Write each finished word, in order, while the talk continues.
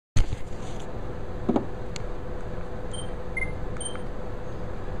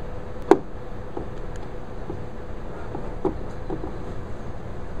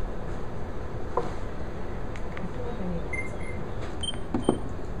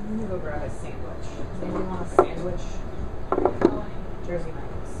gonna go grab a sandwich. Does anybody want a sandwich? Jersey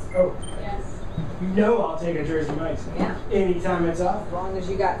Mike's. Oh. Yes. You know I'll take a Jersey Mike's. Yeah. Anytime it's off. As long as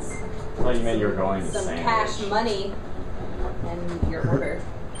you got Well, you meant you were going to some sandwich. cash money and your order.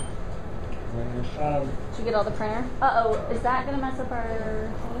 Did you get all the printer? Uh-oh, is that going to mess up our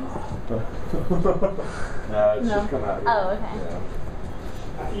things? No, it should come out. Oh, okay.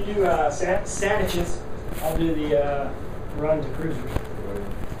 Yeah. If you do sandwiches, I'll do the run to cruisers.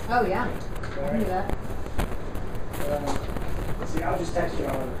 Oh, yeah. All I can do that. See, I'll just text you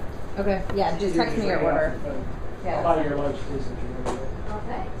on. Okay, yeah, just text me your order. Yeah. I'll buy your lunch too since you're going to do it. Oh,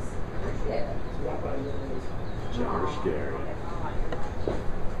 thanks. Appreciate it. So I'll buy your lunch. You're scary.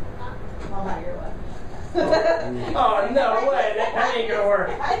 I'll buy your what? Oh, no way. That ain't going to work.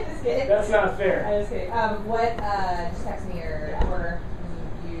 I'm just kidding. That's not fair. I'm just kidding. Just text me your order.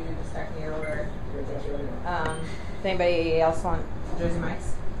 You just text me your order. Does anybody else want Jersey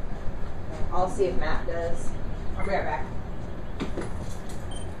Mike's? I'll see if Matt does. I'll be right back.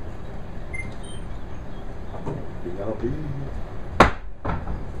 BLB.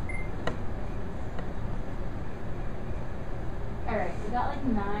 Alright, we got like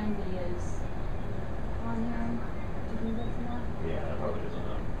 9 videos on here. Do you think that's enough? Yeah, that probably isn't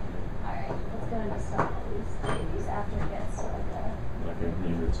enough. Alright, let's go into some of these babies after it gets like a... Like a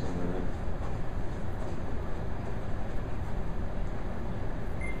minute somewhere.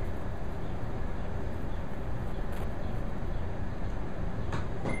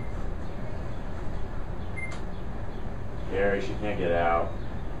 Gary, she can't get out.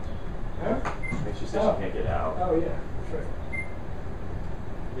 Huh? I think she said Oh. she can't get out. Oh, yeah. That's right.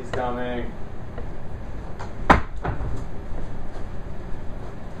 He's coming.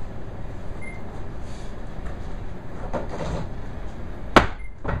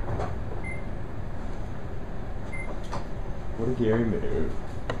 What did Gary move?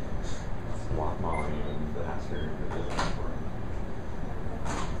 Swap Molly and bastard.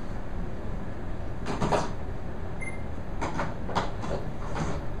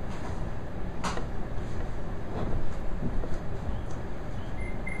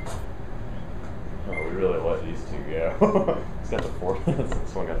 Oh, we really let these two go. He's got the 4.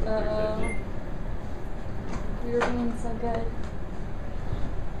 This one got the 350. We were being so good.